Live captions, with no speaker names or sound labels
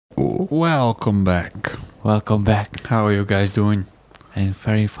Welcome back. Welcome back. How are you guys doing? I'm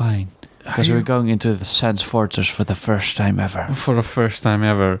very fine. Because we're going into the Sands Fortress for the first time ever. For the first time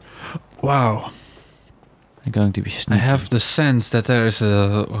ever. Wow. I'm going to be sneaky. I have the sense that there is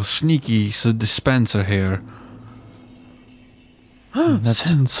a sneaky dispenser here.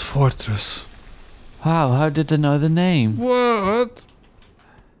 Sands Fortress. Wow, how did they know the name? What?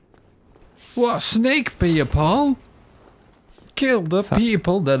 What snake be you, Paul? Kill the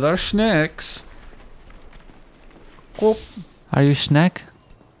people that are snakes. Oh. Are you Snack?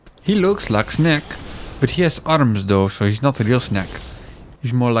 He looks like Snack, but he has arms though, so he's not a real snack.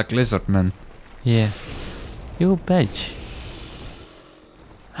 He's more like lizard man. Yeah. You bitch.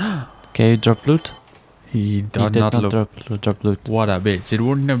 Okay, you drop loot? He did not look. drop loot. What a bitch. It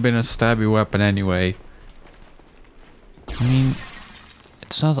wouldn't have been a stabby weapon anyway. I mean,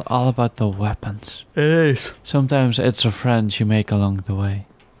 it's not all about the weapons. It is. Sometimes it's a friend you make along the way.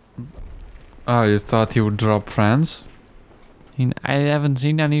 Oh, you thought he would drop friends? I mean, I haven't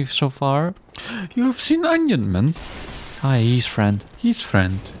seen any so far. You have seen Onion Man. Ah, he's friend. He's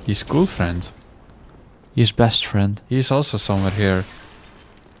friend. He's cool friend. He's best friend. He's also somewhere here.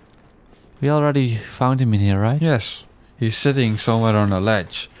 We already found him in here, right? Yes. He's sitting somewhere on a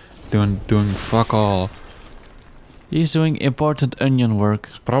ledge. Doing fuck all. He's doing important onion work.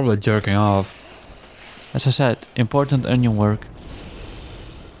 He's probably jerking off. As I said, important onion work.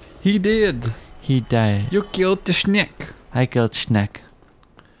 He did. He died. You killed the snake. I killed Snack.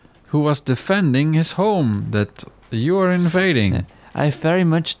 Who was defending his home that you are invading. Yeah. I very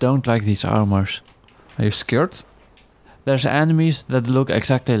much don't like these armors. Are you scared? There's enemies that look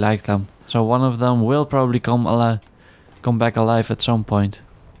exactly like them. So one of them will probably come back alive at some point.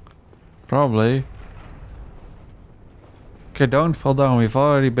 Probably. Okay, don't fall down. We've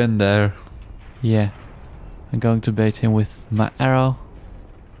already been there. Yeah. I'm going to bait him with my arrow.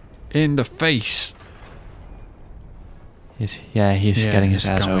 In the face. He's getting his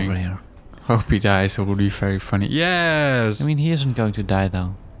ass coming. over here. Hope he dies. It would be very funny. Yes! I mean, he isn't going to die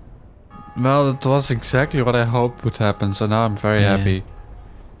though. Well, that was exactly what I hoped would happen, so now I'm very happy.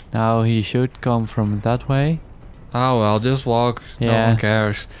 Now he should come from that way. Oh well, just walk. No one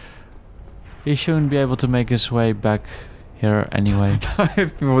cares. He shouldn't be able to make his way back here anyway.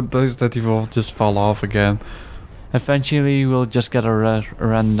 If he does that, he will just fall off again. Eventually, we'll just get a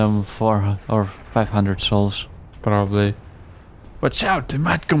random 400 or 500 souls. Probably. Watch out, they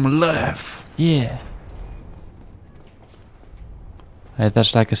might come alive. Yeah. Hey,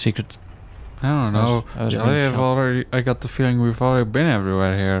 that's like a secret. I don't know. I got the feeling we've already been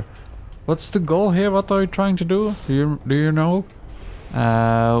everywhere here. What's the goal here? What are you trying to do? Do you know?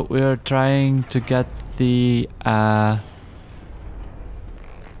 We're trying to get the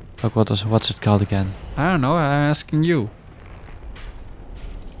look, what's it called again? I don't know, I'm asking you.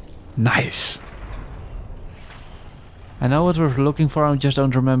 Nice. I know what we're looking for, I just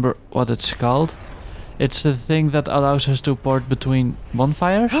don't remember what it's called. It's the thing that allows us to port between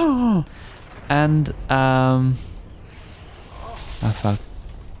bonfires. And oh fuck.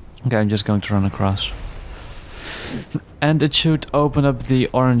 Okay, I'm just going to run across. And it should open up the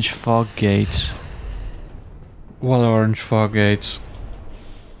orange fog gates. What orange fog gates?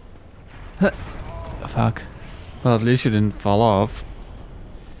 Fuck. Well, at least you didn't fall off.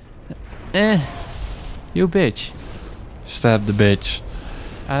 You bitch. Stab the bitch.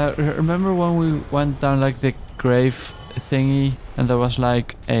 Remember when we went down like the grave thingy and there was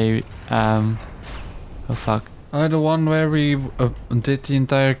like a oh fuck. The one where we did the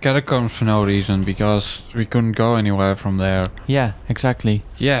entire catacombs for no reason because we couldn't go anywhere from there. Yeah, exactly.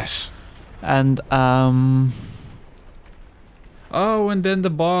 Yes. And oh, and then the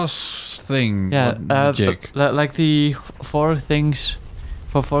boss thing. Yeah, like the 4 things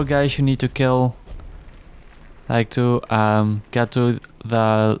for 4 guys you need to kill. Like to get to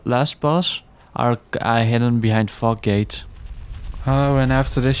the last boss are hidden behind fog gates. Oh, and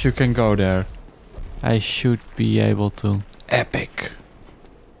after this you can go there. I should be able to. Epic.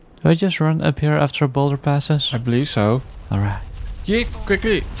 Do I just run up here after a boulder passes? I believe so. Alright. Yeet,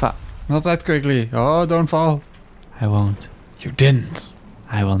 quickly. Fuck. Not that quickly. Oh, don't fall. I won't. You didn't.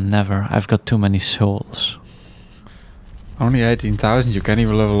 I will never. I've got too many souls. Only 18,000. You can't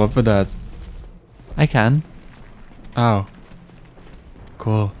even level up with that. I can. Oh.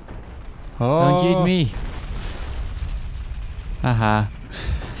 Cool. Oh. Don't eat me. Haha.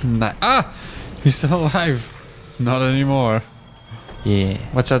 Ah! He's still alive. Not anymore. Yeah.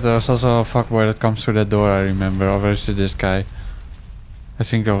 Watch out, there's also a fuckboy that comes through that door, I remember. Or is it this guy? I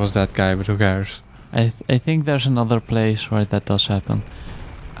think it was that guy, but who cares? I think there's another place where that does happen.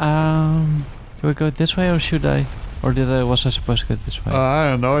 Do we go this way or should I? Or was I supposed to go this way? I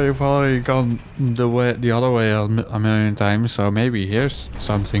don't know. You've already gone the other way a million times, so maybe here's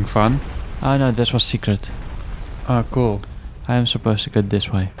something fun. Oh no, this was secret. Oh, cool. I am supposed to go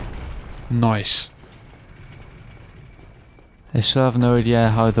this way. Nice. I still have no idea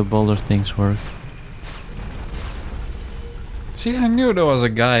how the boulder things work. See, I knew there was a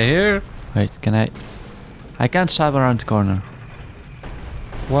guy here. Wait, can I? I can't stab around the corner.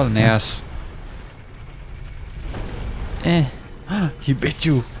 What an ass. Eh. He bit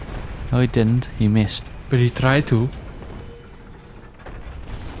you. No, he didn't. He missed. But he tried to.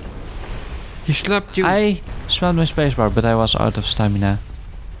 He slapped you. I spammed my spacebar, but I was out of stamina.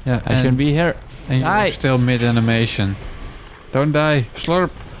 Yeah, I shouldn't be here. And you're still mid-animation. Don't die.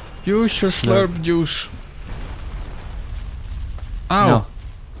 Slurp. Use your slurp juice. Ow. No.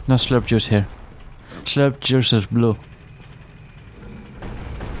 No slurp juice here. Slurp juice is blue.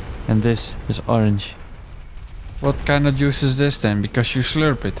 And this is orange. What kind of juice is this then? Because you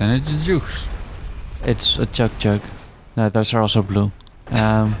slurp it and it's juice. It's a chug. No, those are also blue.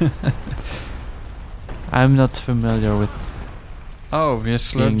 I'm not familiar with... Oh, yeah,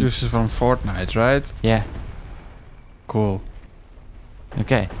 slurp juice is from Fortnite, right? Yeah. Cool.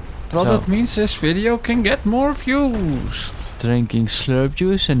 Okay. Well, so that means this video can get more views. Drinking slurp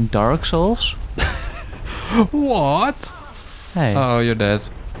juice in Dark Souls? What? Hey. Oh, you're dead.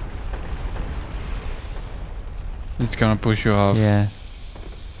 It's gonna push you off. Yeah.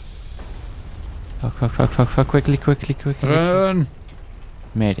 Fuck. Quickly. Run!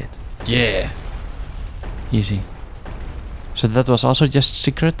 Made it. Yeah. Easy. So that was also just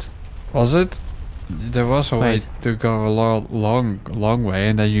secret? Was it? There was a way to go a long way,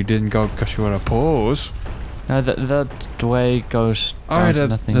 and then you didn't go because you were a pose. No, that way goes down to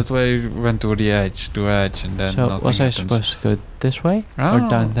nothing. That way went to the edge, and then so nothing was I happens. supposed to go this way or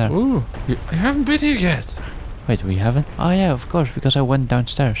down there? Ooh, you haven't been here yet. Wait, we haven't? Oh yeah, of course, because I went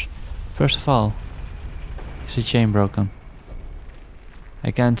downstairs. First of all, is the chain broken?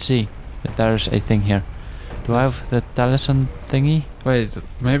 I can't see, but there's a thing here. Do I have the talisman thingy? Wait,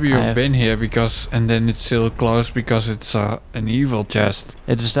 maybe you've been here because, and then it's still closed because it's an evil chest.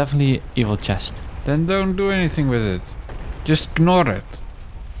 It is definitely evil chest. Then don't do anything with it. Just ignore it.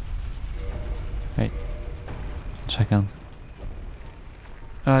 Wait. 1 second.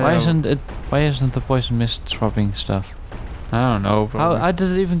 Why isn't the poison mist dropping stuff? I don't know. How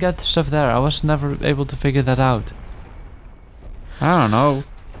did it even get the stuff there? I was never able to figure that out. I don't know.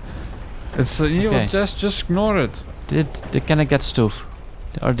 It's an evil chest, just ignore it. Can I get stoof?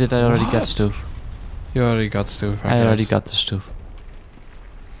 Or did I already get stoof? You already got stoof, I already got the stoof.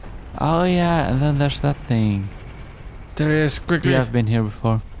 Oh yeah, and then there's that thing. There is, quickly. We have been here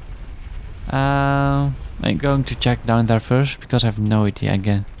before. I'm going to check down there first because I have no idea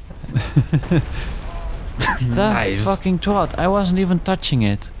again. That fucking twat, I wasn't even touching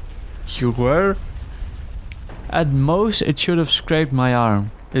it. You were? At most it should have scraped my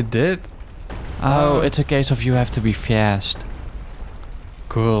arm. It did? Oh, it's a case of you have to be fast.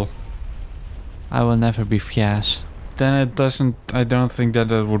 Cool. I will never be fast. Then it doesn't, I don't think that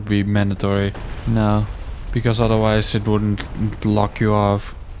would be mandatory. No. Because otherwise it wouldn't lock you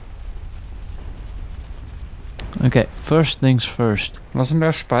off. Okay, first things first. Wasn't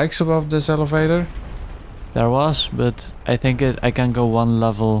there spikes above this elevator? There was, but I think I can go one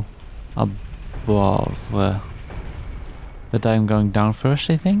level above. But I'm going down first,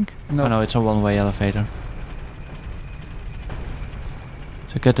 I think? No. Oh no, it's a one-way elevator.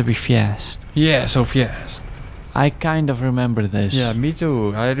 So got to be fast. Yeah, so fast. I kind of remember this. Yeah, me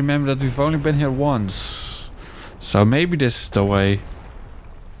too. I remember that we've only been here once. So maybe this is the way.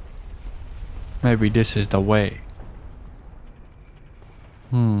 Maybe this is the way.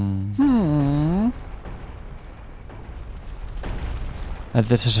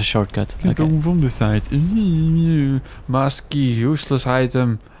 This is a shortcut. Okay. Come from the side. Master key, useless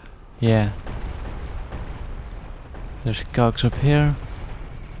item. Yeah. There's cogs up here.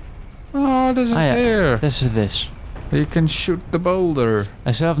 Oh, this is here. This is this. You can shoot the boulder.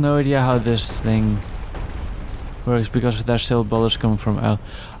 I still have no idea how this thing works because there's still boulders coming from out.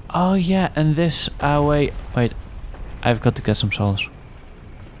 Oh yeah, and this wait, I've got to get some souls.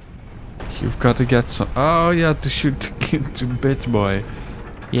 You've got to get some. Oh yeah, to shoot the kid to bitch boy.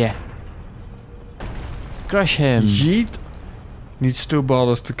 Yeah. Crush him. Yeet. Needs 2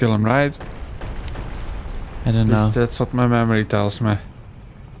 boulders to kill him, right? I don't know. That's what my memory tells me.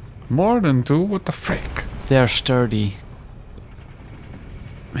 More than 2? What the frick? They're sturdy.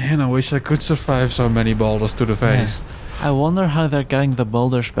 Man, I wish I could survive so many boulders to the face. Yeah. I wonder how they're getting the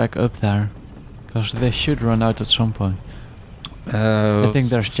boulders back up there. Because they should run out at some point. I think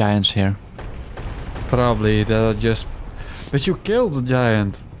there's giants here. Probably that'll just... But you killed the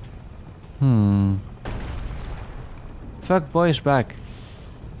giant. Fuck boy is back.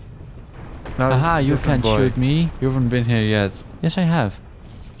 No, Aha, you different can't boy. shoot me. You haven't been here yet. Yes, I have.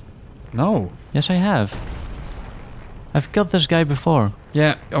 No. Yes, I have. I've killed this guy before.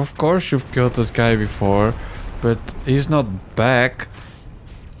 Yeah, of course you've killed that guy before, but he's not back.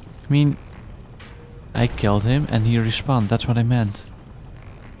 I mean, I killed him and he respawned. That's what I meant.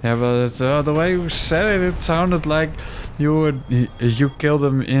 Yeah, but it's, the way you said it, it sounded like you killed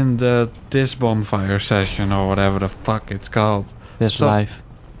him in this bonfire session or whatever the fuck it's called. This So- life.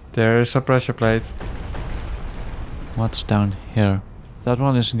 There is a pressure plate. What's down here? That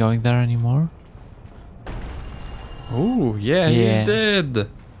one isn't going there anymore. Ooh, yeah, Yeah. he's dead.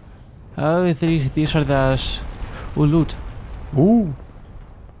 Oh, these are those. Ooh, loot. Ooh.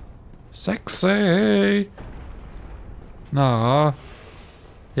 Sexy. No.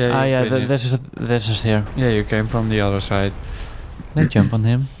 Yeah, Ah, yeah, came in. this is here. Yeah, you came from the other side. Can I jump on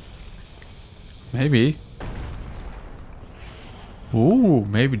him? Maybe. Ooh,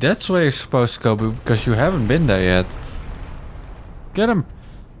 maybe that's where you're supposed to go because you haven't been there yet. Get him.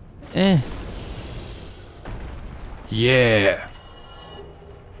 Yeah.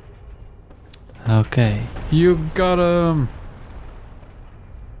 Okay. You got him.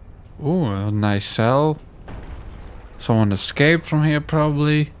 Ooh, a nice cell. Someone escaped from here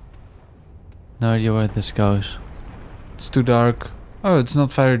probably. No idea where this goes. It's too dark. Oh, it's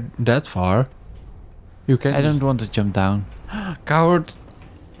not very that far. You can. I don't want to jump down. Coward.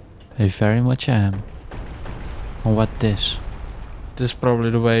 I very much am. On what this? This is probably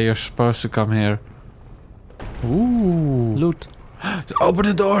the way you're supposed to come here. Ooh. Loot. Open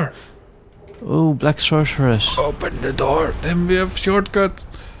the door. Ooh, black sorceress. Open the door. Then we have shortcut.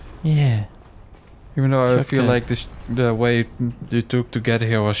 Yeah. Even though I feel Shortcut. like the way you took to get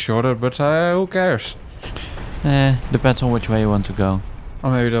here was shorter, but who cares? Depends on which way you want to go.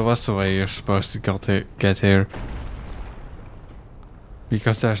 Or maybe that was the way you're supposed to get here.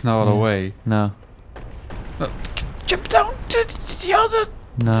 Because there's no other Yeah. way. No. Jump down to the other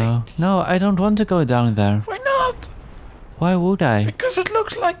No. thing. No, I don't want to go down there. Why not? Why would I? Because it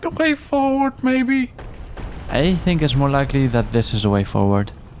looks like the way forward, maybe. I think it's more likely that this is the way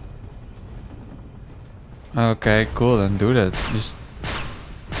forward. Okay, cool, then do that. Just...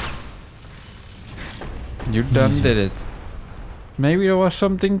 You done Easy. did it. Maybe there was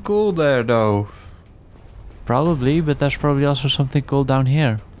something cool there, though. Probably, but there's probably also something cool down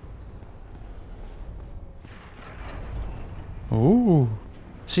here. Ooh,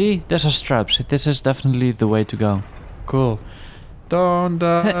 See, there's a straps. This is definitely the way to go. cool. Don't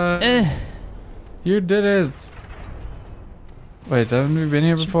die. You did it. Wait, haven't we been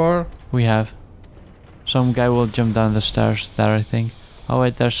here before? We have. Some guy will jump down the stairs there, I think. Oh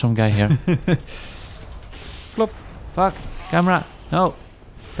wait, there's some guy here. Plop. Fuck! Camera! No!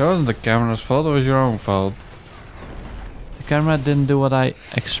 That wasn't the camera's fault, it was your own fault. The camera didn't do what I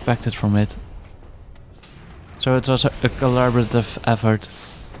expected from it. So it's also a collaborative effort.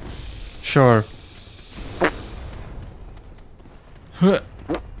 Sure.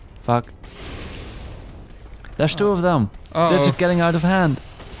 Fuck. There's two of them. Uh-oh. This is getting out of hand.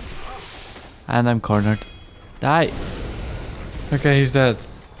 And I'm cornered. Die! Okay, he's dead.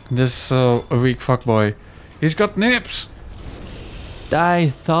 This is a weak fuckboy. He's got nips! Die,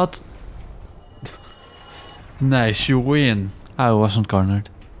 thought. Nice, you win. I wasn't cornered.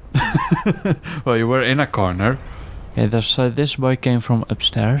 Well, you were in a corner. Okay, so this boy came from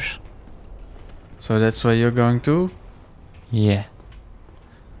upstairs. So that's where you're going to? Yeah.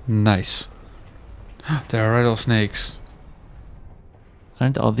 Nice. There are rattlesnakes.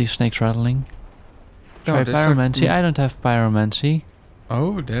 Aren't all these snakes rattling? Try No, there's a- pyromancy. I don't have pyromancy.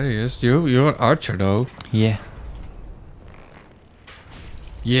 Oh, there he is. You're an archer though. Yeah.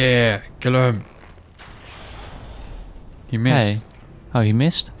 Yeah, kill him. He missed. Hey. Oh, he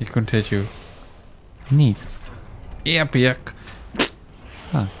missed? He couldn't hit you. Neat. Yep, yuck.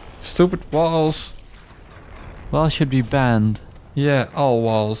 Huh. Stupid walls. Well, should be banned. Yeah, all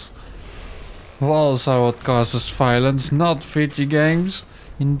walls. Walls are what causes violence, not video games.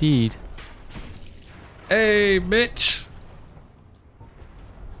 Indeed. Hey, bitch.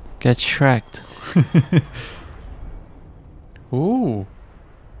 Get shreked. Ooh.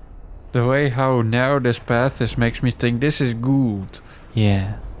 The way how narrow this path is makes me think this is good.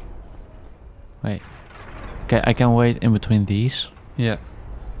 Yeah. Wait. Okay, I can wait in between these. Yeah.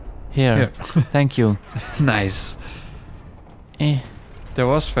 Here. Here. Thank you. Nice. Eh. That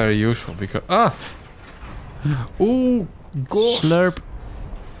was very useful because... Ah! Ooh! Ghost! Slurp.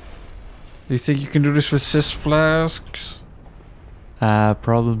 Do you think you can do this with cis flasks?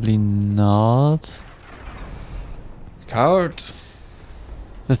 Probably not. Coward.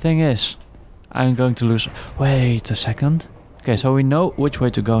 The thing is, I'm going to lose... Wait a second. Okay, so we know which way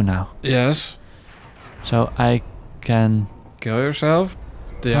to go now. Yes. So I can... Kill yourself?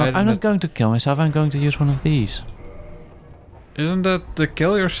 The No, item I'm not that- going to kill myself, I'm going to use one of these. Isn't that the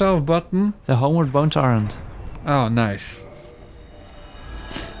kill yourself button? The homeward bones aren't. Oh, nice.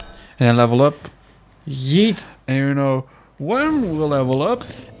 And then level up. Yeet! And you know when we'll level up.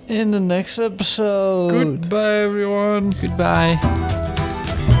 In the next episode. Goodbye, everyone. Goodbye.